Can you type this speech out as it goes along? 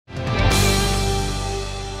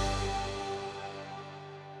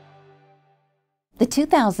The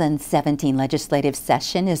 2017 legislative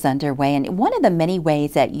session is underway, and one of the many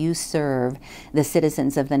ways that you serve the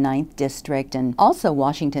citizens of the 9th District and also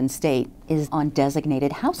Washington State is on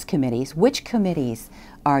designated House committees. Which committees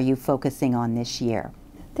are you focusing on this year?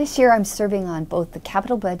 This year I'm serving on both the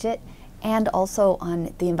capital budget and also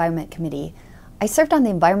on the Environment Committee. I served on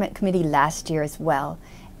the Environment Committee last year as well,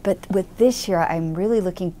 but with this year I'm really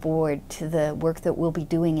looking forward to the work that we'll be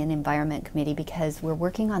doing in Environment Committee because we're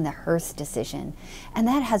working on the Hearst decision, and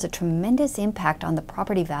that has a tremendous impact on the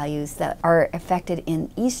property values that are affected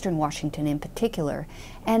in Eastern Washington in particular.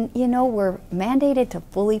 And you know, we're mandated to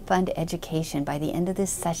fully fund education by the end of this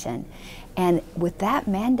session, and with that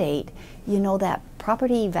mandate, you know that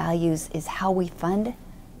property values is how we fund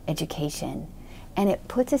education. And it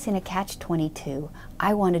puts us in a catch-22.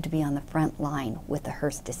 I wanted to be on the front line with the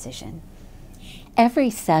Hearst decision. Every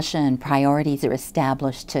session, priorities are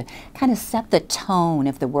established to kind of set the tone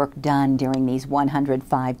of the work done during these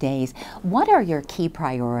 105 days. What are your key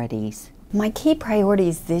priorities? My key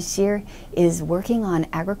priorities this year is working on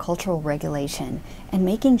agricultural regulation and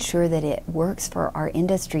making sure that it works for our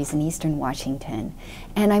industries in Eastern Washington.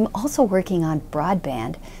 And I'm also working on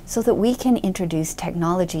broadband so that we can introduce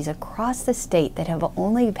technologies across the state that have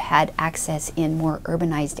only had access in more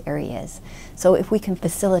urbanized areas. So if we can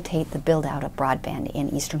facilitate the build out of broadband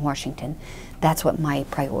in Eastern Washington, that's what my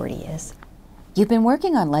priority is. You've been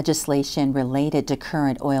working on legislation related to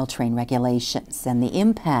current oil train regulations and the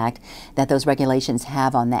impact that those regulations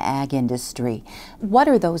have on the ag industry. What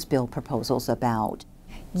are those bill proposals about?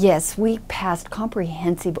 Yes, we passed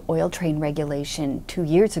comprehensive oil train regulation 2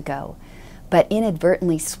 years ago, but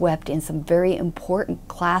inadvertently swept in some very important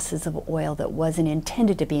classes of oil that wasn't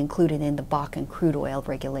intended to be included in the Bakken crude oil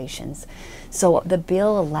regulations. So the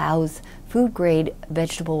bill allows food-grade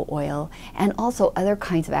vegetable oil and also other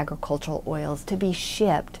kinds of agricultural oils to be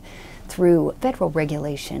shipped through federal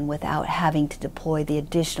regulation without having to deploy the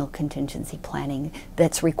additional contingency planning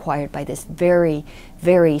that's required by this very,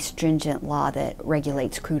 very stringent law that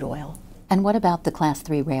regulates crude oil. And what about the Class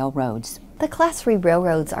 3 railroads? The Class 3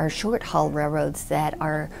 railroads are short-haul railroads that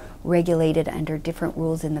are regulated under different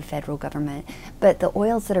rules in the federal government, but the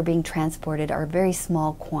oils that are being transported are very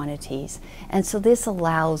small quantities. And so this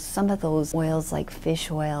allows some of those oils like fish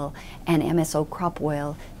oil and MSO crop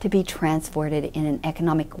oil to be transported in an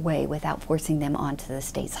economic way without forcing them onto the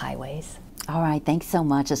state's highways. All right, thanks so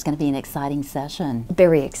much. It's going to be an exciting session.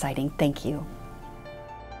 Very exciting. Thank you.